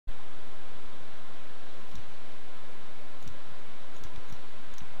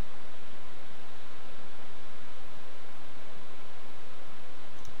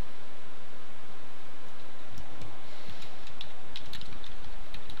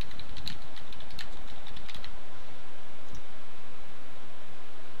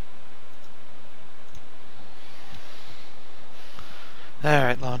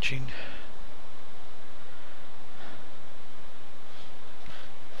Alright, launching.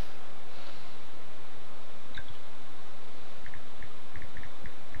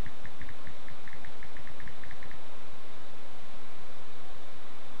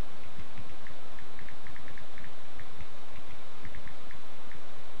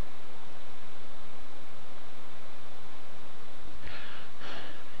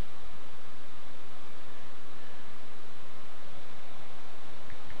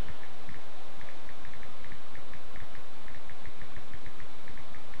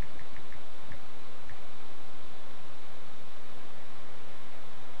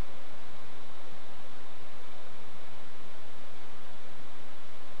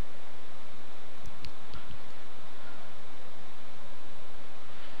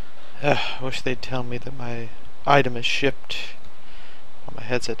 I wish they'd tell me that my item is shipped on my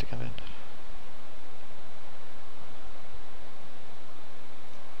headset to come in.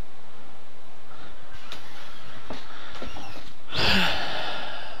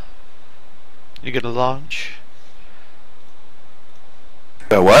 You gonna launch?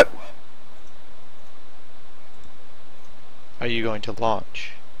 What? Are you going to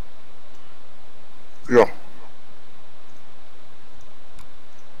launch? Yeah.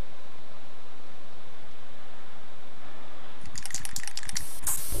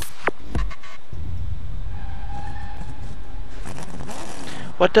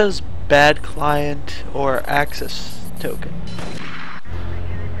 What does bad client or access token?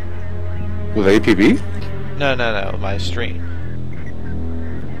 With APB? No, my stream.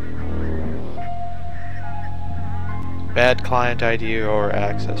 Bad client ID or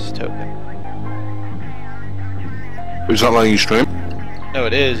access token. It's not letting you stream? No,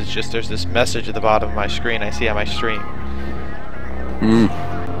 it is. It's just there's this message at the bottom of my screen I see on my stream.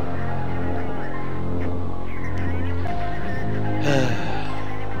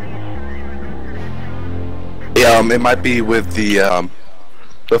 It might be with the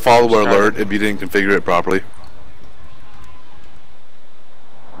follower alert if you didn't configure it properly.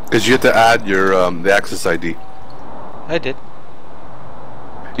 Because you have to add your the access ID. I did.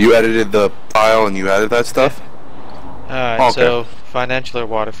 You edited the file and you added that stuff? Alright, okay. So financial or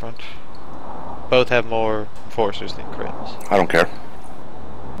waterfront. Both have more enforcers than crims. I don't care.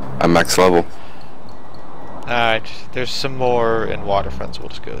 I'm max level. Alright, there's some more in waterfront, so we'll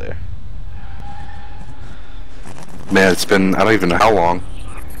just go there. Man, it's been, I don't even know how long.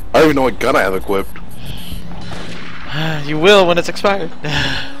 I don't even know what gun I have equipped. You will when it's expired.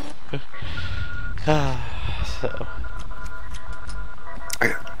 So.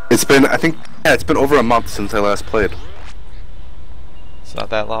 It's been, I think, yeah, it's been over a month since I last played. It's not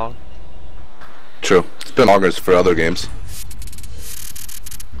that long. True. It's been longer for other games.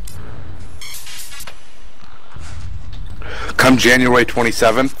 Come January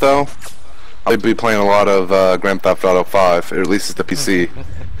 27th, though, I'll be playing a lot of Grand Theft Auto 5, or at least it's the PC.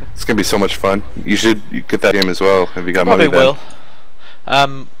 It's gonna be so much fun. You should get that game as well if you got money. Probably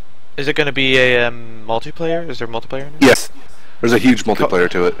will. Is it gonna be a multiplayer? Is there multiplayer in it? Yes. There's a huge multiplayer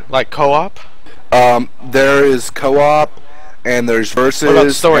to it. Like co-op? There is co-op, and there's versus,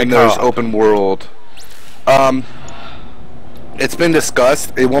 and there's open world. It's been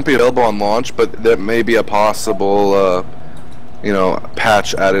discussed. It won't be available on launch, but there may be a possible, you know,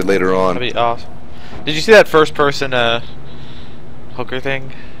 patch added later on. That'd be awesome. Did you see that first-person hooker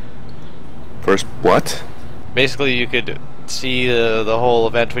thing? First, what? Basically, you could see the whole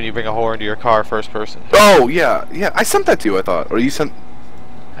event when you bring a whore into your car, first person. Oh yeah, yeah. I sent that to you. I thought, or you sent.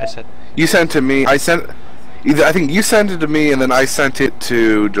 I said. You sent to me. I sent. Either I think you sent it to me, and then I sent it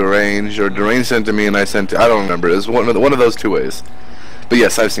to Deranged, or Deranged sent it to me, and I sent it. I don't remember. It was one of those two ways. But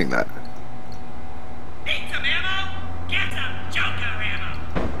yes, I've seen that. Need some ammo? Get some Joker ammo!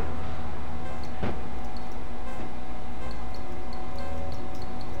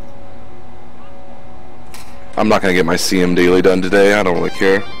 I'm not gonna get my CM daily done today. I don't really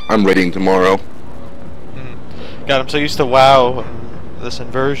care. I'm raiding tomorrow. God, I'm so used to WoW. This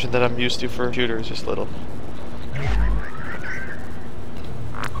inversion that I'm used to for a shooter is just little.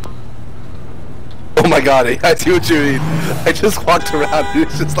 Oh my god, I see what you mean. I just walked around and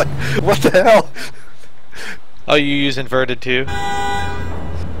it's just like, what the hell? Oh, you use inverted too?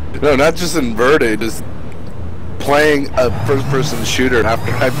 No, not just inverted, just playing a first-person shooter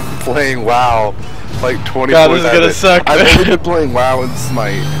after I've been playing WoW like 24/7. God, this is gonna suck. I've only been playing WoW and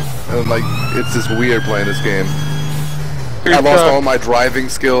Smite, and like, it's just weird playing this game. I lost all my driving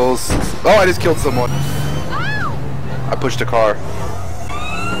skills. Oh, I just killed someone. I pushed a car.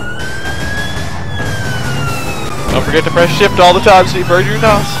 Don't forget to press shift all the time so you burn your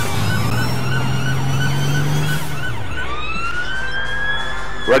nose.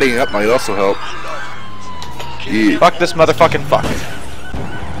 Readying up might also help. Yeah. Fuck this motherfucking fuck.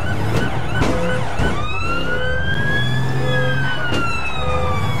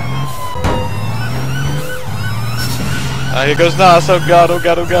 Here goes Nas. Oh god, oh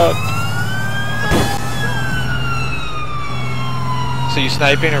god, oh god. So you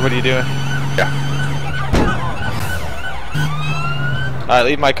sniping or what are you doing? Yeah. Alright,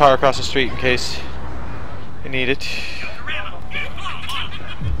 leave my car across the street in case you need it.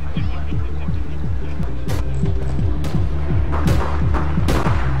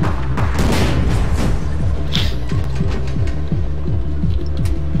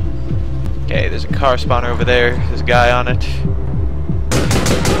 Okay, there's a car spawner over there. There's a guy on it.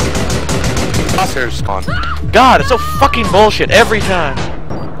 Crosshair's spawn. God, it's so fucking bullshit every time.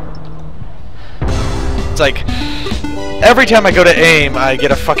 It's like every time I go to aim, I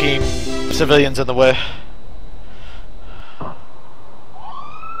get a fucking civilians in the way.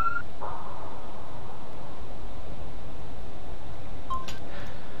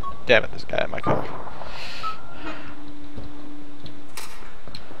 Damn it, there's a guy in my car.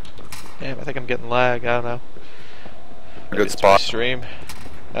 Damn, I think I'm getting lag. I don't know. Maybe Good it's spot. my stream.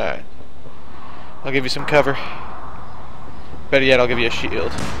 Alright. I'll give you some cover. Better yet, I'll give you a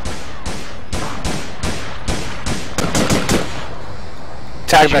shield.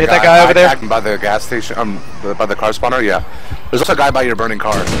 Tag Did you hit that guy over there? Tagged him by the gas station. By the car spawner. Yeah. There's also a guy by your burning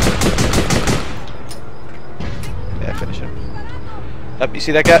car. Yeah, finish him. Up, you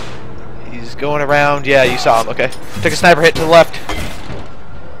see that guy? He's going around. Yeah, you saw him. Okay. Took a sniper hit to the left.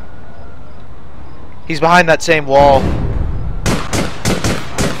 He's behind that same wall.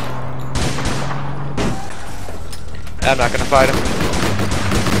 I'm not gonna fight him.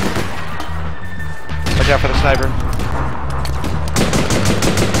 Watch out for the sniper.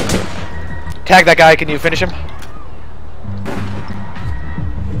 Tag that guy. Can you finish him?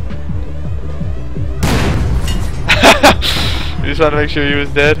 You just want to make sure he was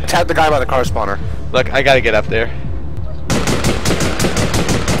dead? Tag the guy by the car spawner. Look, I gotta get up there.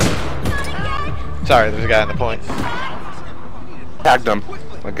 Sorry, there's a guy on the point. Tagged him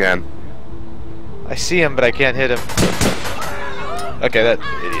again. I see him, but I can't hit him. Okay, that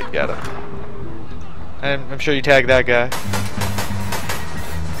idiot got him. I'm sure you tagged that guy.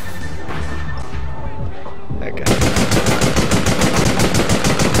 That guy.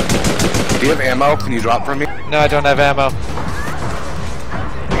 Do you have ammo? Can you drop for me? No, I don't have ammo.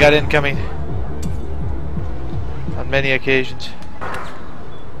 We got incoming. On many occasions.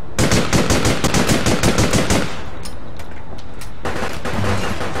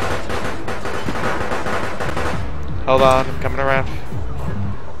 Hold on, I'm coming around. I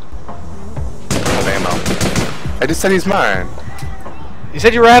have ammo. I just said he's mine. You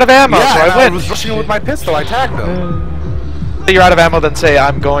said you were out of ammo, Yeah, so I I went. was rushing with my pistol. I tagged him. You're out of ammo, then say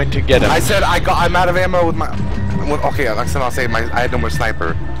I'm going to get him. I said I'm out of ammo with my. Okay, next time I'll say I had no more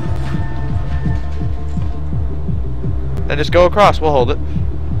sniper. Then just go across. We'll hold it.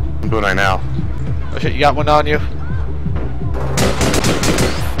 I'm doing it now. Oh shit, you got one on you.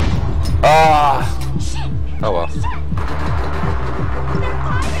 Ah. Oh well.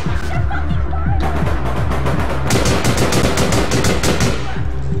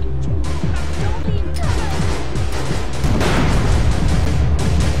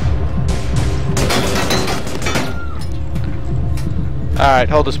 Alright,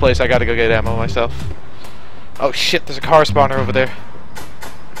 hold this place. I gotta go get ammo myself. Oh shit, there's a car spawner over there.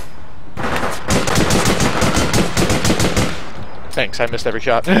 Thanks, I missed every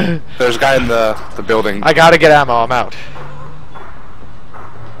shot. There's a guy in the building. I gotta get ammo, I'm out.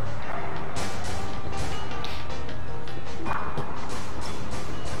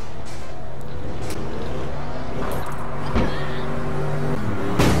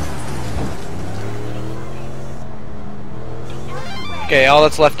 Okay, all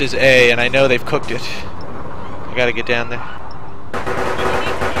that's left is A, and I know they've cooked it. I gotta get down there.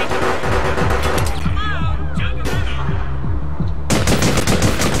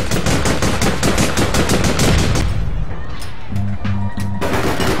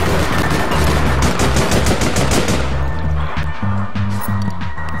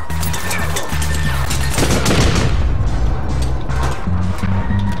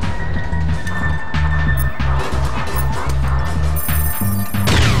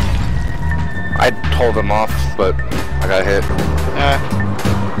 I told them off, but I got hit.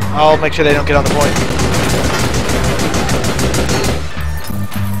 I'll make sure they don't get on the point.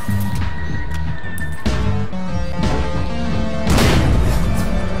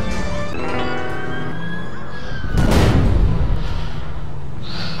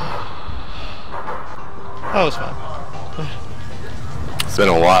 Oh, it's fine. It's been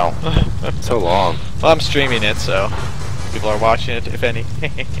a while. So long. Well, I'm streaming it, so people are watching it, if any.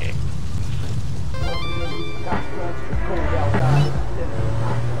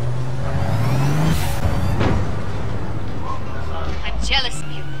 I'm jealous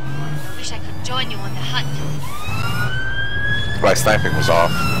of you. I wish I could join you on the hunt. My sniping was off.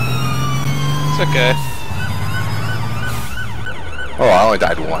 It's okay. Oh, I only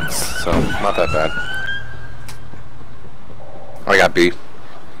died once, so not that bad. I got B.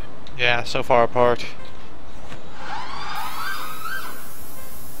 Yeah, so far apart.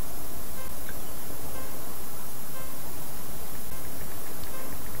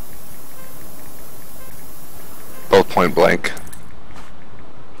 Both point blank.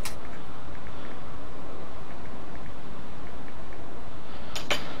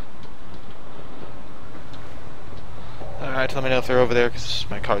 Alright, let me know if they're over there, because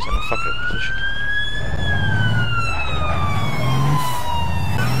my car's in a fucked up position.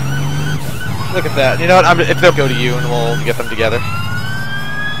 Look at that. You know what? If they'll go to you, and we'll get them together.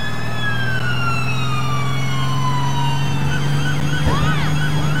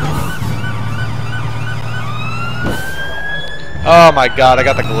 Oh my god, I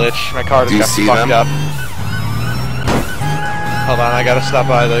got the glitch. My car just got fucked up. Hold on, I gotta stop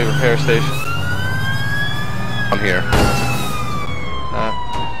by the repair station. I'm here.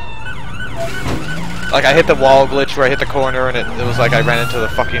 Like, I hit the wall glitch where I hit the corner, and it was like I ran into the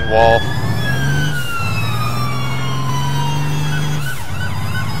fucking wall.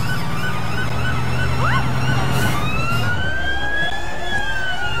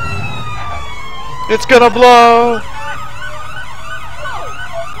 It's gonna blow!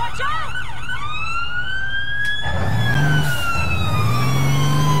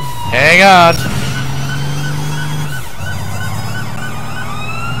 Hang on!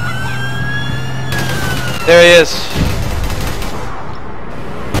 There he is.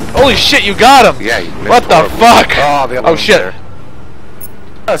 Holy shit, you got him! Yeah, you missed what the horribly. fuck? Oh, the other oh one's shit. there.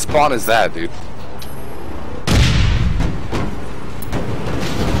 What kind of spawn is that, dude?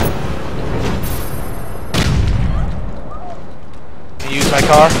 Can you use my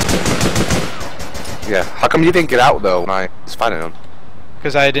car? Yeah. How come you didn't get out, though, when I was fighting him?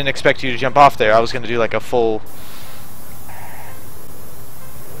 Because I didn't expect you to jump off there. I was gonna do like a full...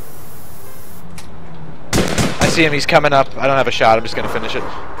 I see him, he's coming up. I don't have a shot, I'm just gonna finish it.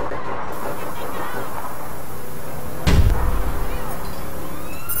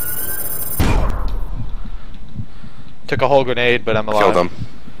 Took a whole grenade, but I'm alive. Killed him.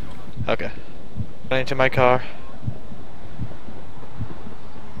 Okay. Running to my car.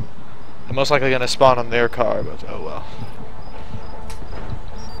 I'm most likely gonna spawn on their car, but oh well.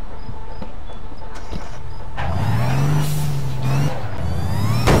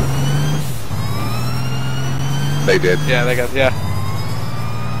 They did. Yeah, they got, yeah.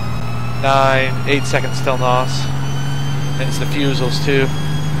 8 seconds till NOS. And it's the fusels too.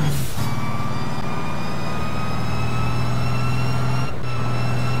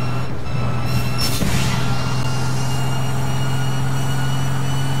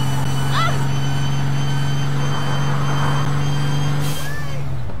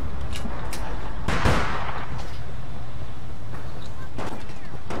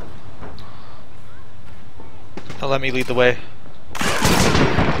 Let me lead the way.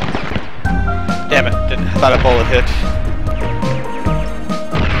 Damn it, I thought a bullet hit.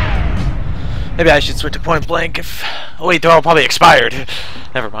 Maybe I should switch to point blank if... Oh wait, they're all probably expired.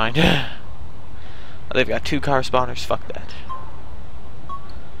 Never mind. Oh, they've got 2 car spawners, fuck that.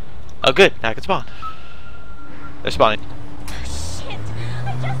 Oh good, now I can spawn. They're spawning. Shit!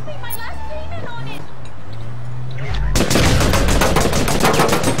 I just made my last payment on it!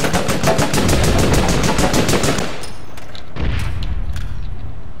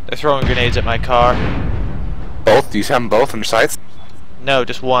 They're throwing grenades at my car. Both? Do you have them both on your sights? No,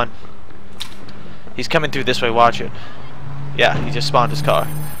 just one. He's coming through this way, watch it. Yeah, he just spawned his car.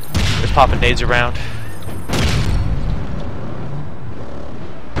 Just popping nades around.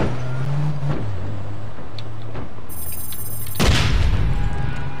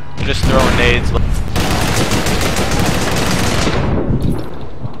 I'm just throwing nades.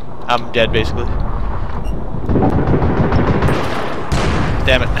 I'm dead, basically.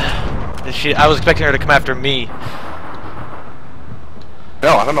 Damn it. I was expecting her to come after me.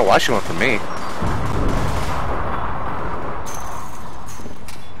 No, I don't know why she went for me.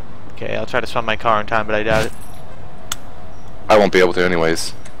 Okay, I'll try to spawn my car in time, but I doubt it. I won't be able to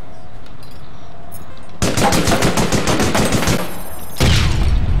anyways.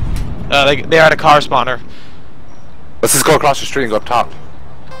 They are at a car spawner. Let's just go across the street and go up top.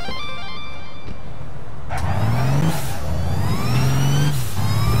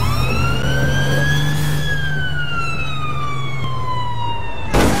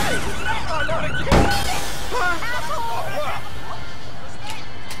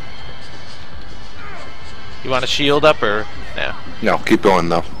 You want to shield up or no? No, keep going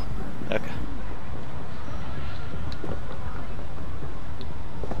though. Okay.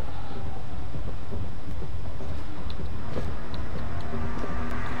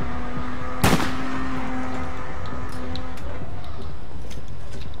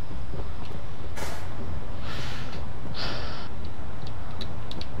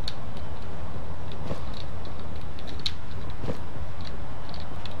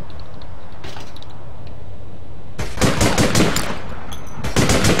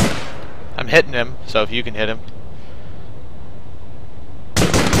 I'm hitting him, so if you can hit him.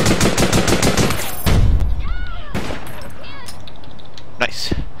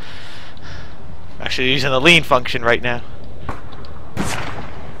 Nice. I'm actually using the lean function right now.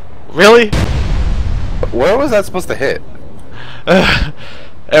 Really? Where was that supposed to hit?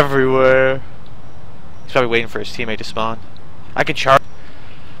 Everywhere. He's probably waiting for his teammate to spawn. I can charge.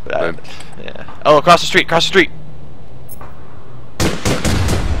 But yeah. Oh, across the street, across the street.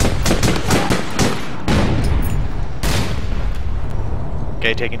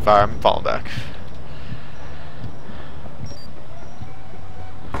 Okay, taking fire. I'm falling back.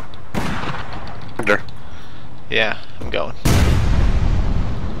 There. Yeah, I'm going.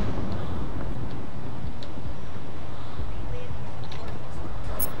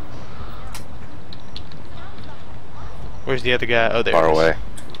 Where's the other guy? Oh, there. Far he is. away.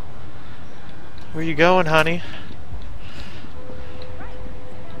 Where you going, honey?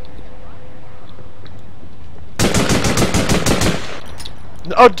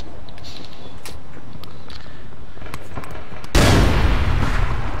 Oh.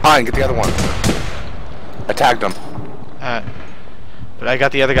 Fine, get the other one. I tagged him. But I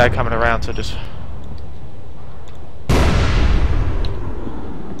got the other guy coming around, so just...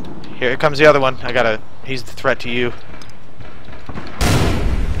 Here comes the other one. He's the threat to you.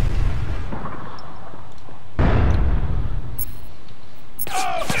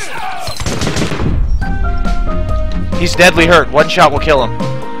 He's deadly hurt. One shot will kill him.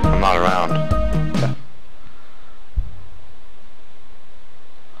 I'm not around. Okay.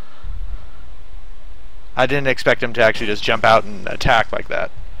 I didn't expect him to actually just jump out and attack like that.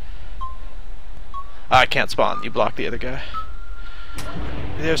 I can't spawn. You blocked the other guy.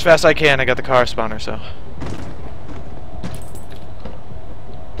 As fast as I can. I got the car spawner, so.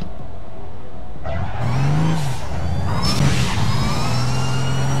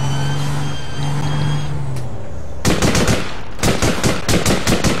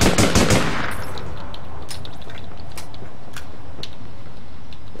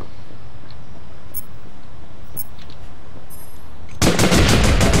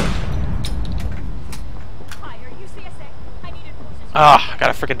 Ah, I got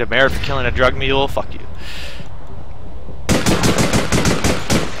a freaking demerit for killing a drug mule. Fuck you.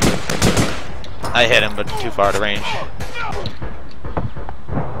 I hit him, but too far to range.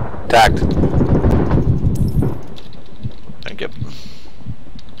 Tagged. Thank you.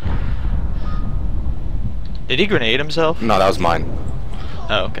 Did he grenade himself? No, that was mine.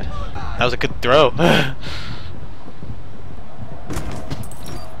 Oh, okay. That was a good throw.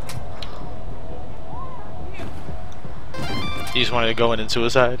 You just wanted to go in and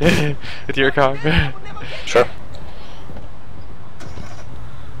suicide with your car? Sure.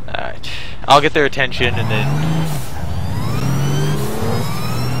 Alright. I'll get their attention and then...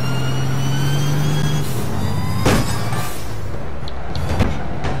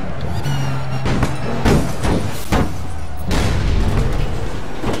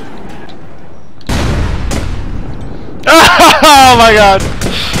 Oh my god!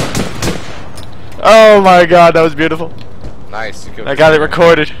 Oh my god, that was beautiful. Nice. You I got it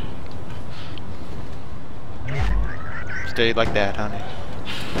recorded. Stay like that, honey.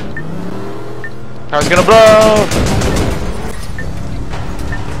 Car's gonna blow!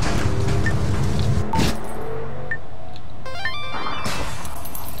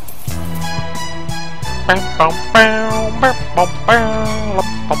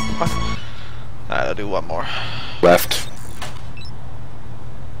 Alright, I'll do one more. Left.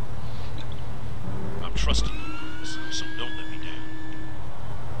 I'm trusting you, so don't let me down.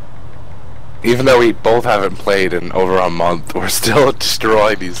 Even though we both haven't played in over a month, we're still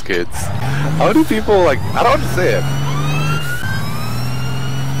destroying these kids. How do people, like, I don't understand.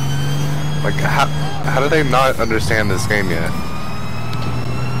 Like, how do they not understand this game yet?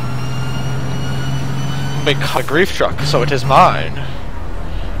 Big a grief truck, so it is mine.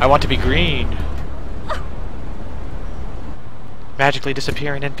 I want to be green. Magically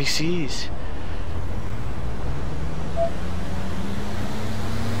disappearing NPCs.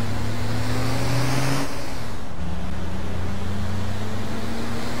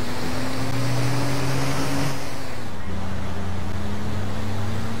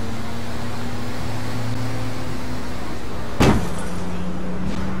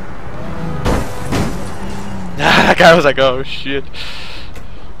 That guy was like, oh shit.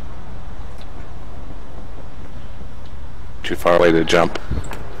 Too far away to jump.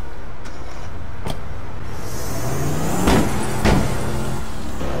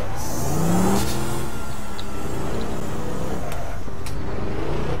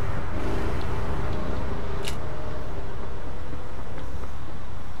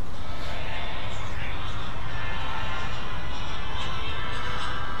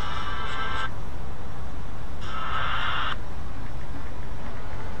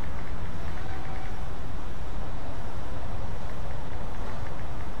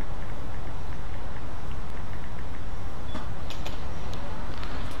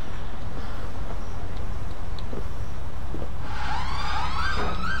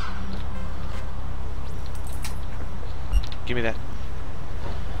 Give me that.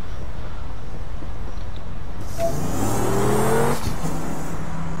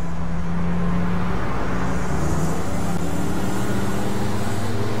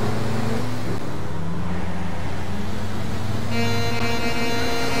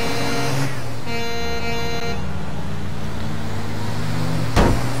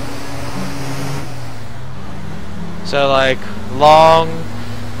 So like long,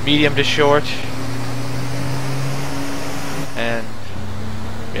 medium to short, and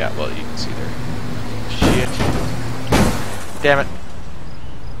yeah, well you can see there. Shit. Damn it.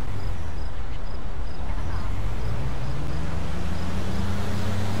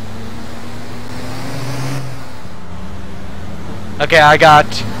 Okay, I got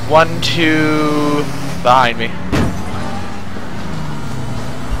 1, 2 behind me.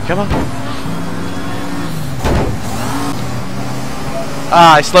 Come on.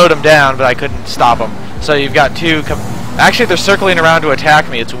 Ah, I slowed him down, but I couldn't stop him. So you've got two. Actually, they're circling around to attack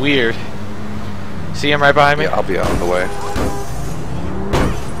me. It's weird. See him right behind me? Yeah, I'll be out of the way.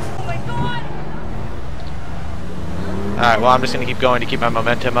 Alright, well, I'm just going to keep going to keep my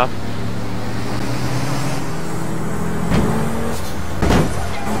momentum up.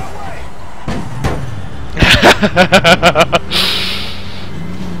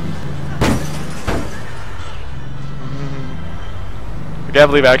 I can't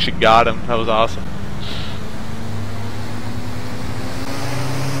believe I actually got him. That was awesome.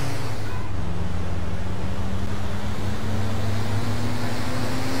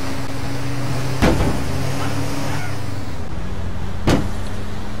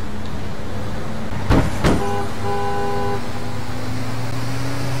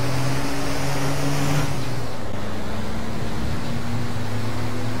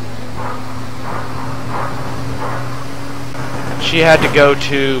 She had to go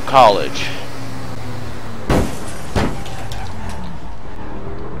to college.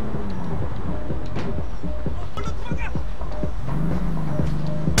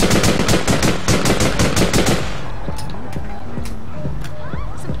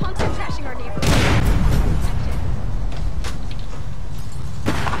 Some punks are trashing our neighborhood.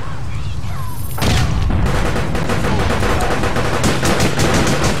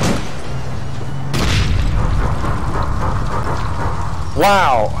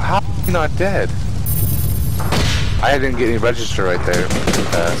 Wow, how is he not dead? I didn't get any register right there. Too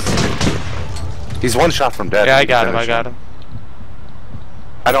fast. He's one shot from dead. Yeah, I got him. I got him.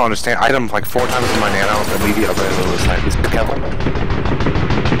 I don't understand. I hit him like 4 times with my nano and immediately it was like, he's Kevin.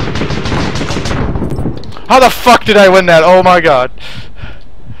 How the fuck did I win that? Oh my god.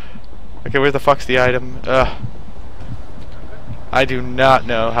 Okay, where the fuck's the item? I do not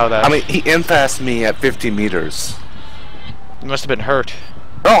know how that... I mean, he infast me at 50 meters. You must have been hurt.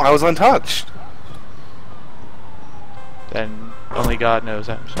 No, I was untouched. Then only God knows.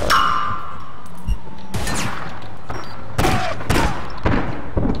 I'm sorry.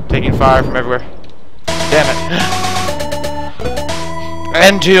 Taking fire from everywhere. Damn it.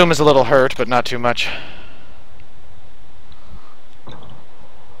 And Doom is a little hurt, but not too much.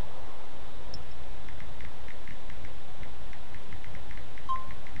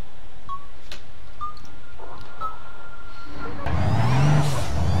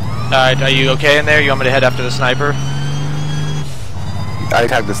 Alright, are you okay in there? You want me to head after the sniper? I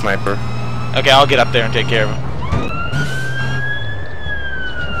tagged the sniper. Okay, I'll get up there and take care of him.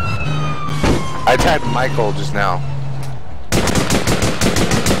 I tagged Michael just now.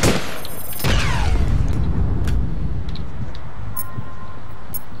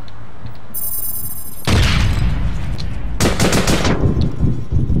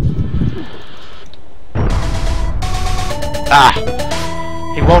 Ah!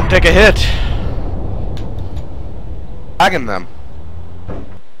 He won't take a hit. Tagging them.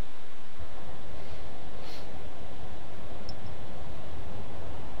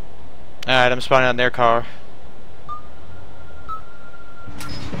 Alright, I'm spawning on their car.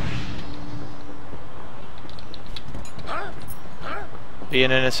 Be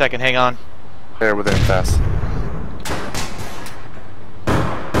in a second, hang on. There, within fast.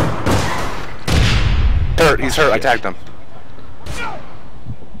 Hurt, he's hurt, I tagged him.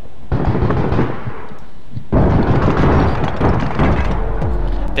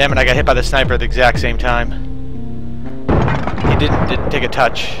 Damn it, I got hit by the sniper at the exact same time. He didn't take a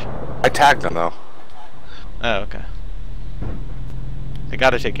touch. I tagged him though. Oh, okay. I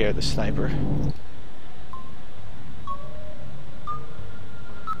gotta take care of the sniper.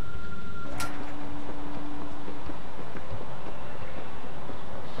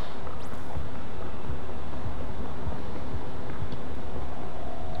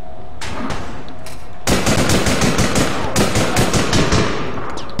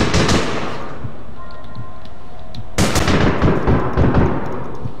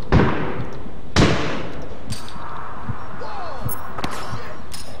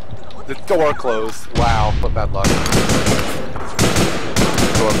 The door closed. Wow, what bad luck. The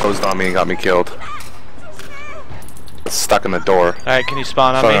door closed on me and got me killed. Stuck in the door. Alright, can you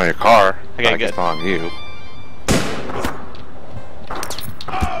spawn on Spawn me? on your car. Okay, I good. can spawn on you.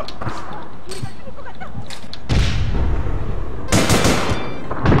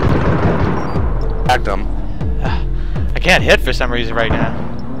 Tagged him. I can't hit for some reason right now.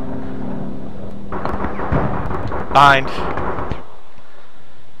 Bind.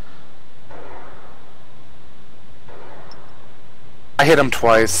 I hit him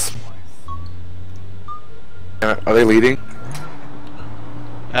twice. Are they leading?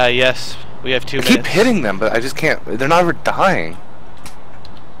 Yes. We have 2 I minutes. keep hitting them, but I just can't. They're not ever dying.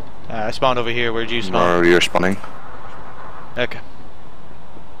 I spawned over here. Where'd you spawn? Or you're spawning. Okay.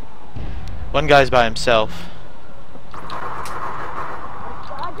 One guy's by himself.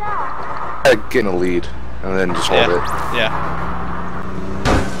 Get in the lead, and then just hold it. Yeah.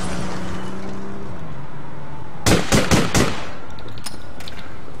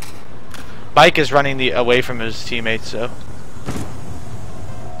 Bike is running away from his teammates, so.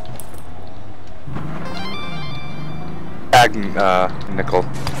 Tag Nickel.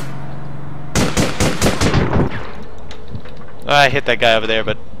 I hit that guy over there,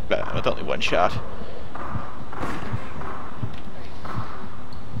 but with only one shot.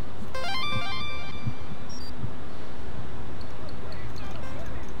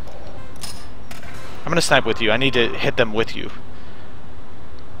 I'm gonna snipe with you. I need to hit them with you.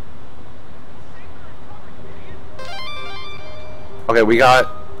 Okay, we got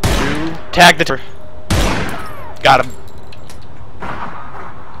 2. Tag the turret. Got him.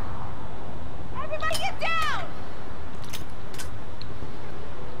 Everybody get down!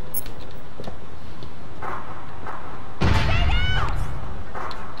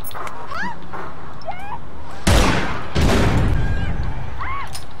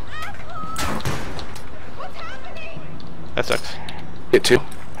 That sucks. Hit 2.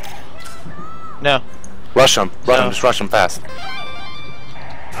 No. Rush him. No. Just rush him fast.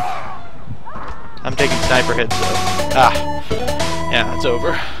 I'm taking sniper hits, so. Ah. Yeah, it's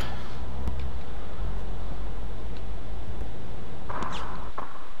over.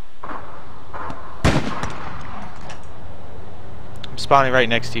 I'm spawning right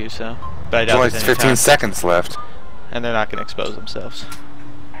next to you, so. But I There's doubt only there's any 15 time. seconds left. And they're not gonna expose themselves.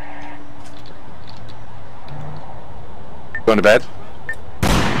 Going to bed?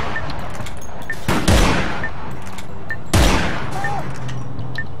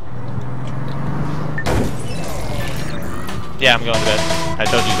 Yeah, I'm going to bed. I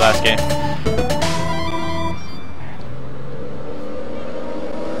told you last game.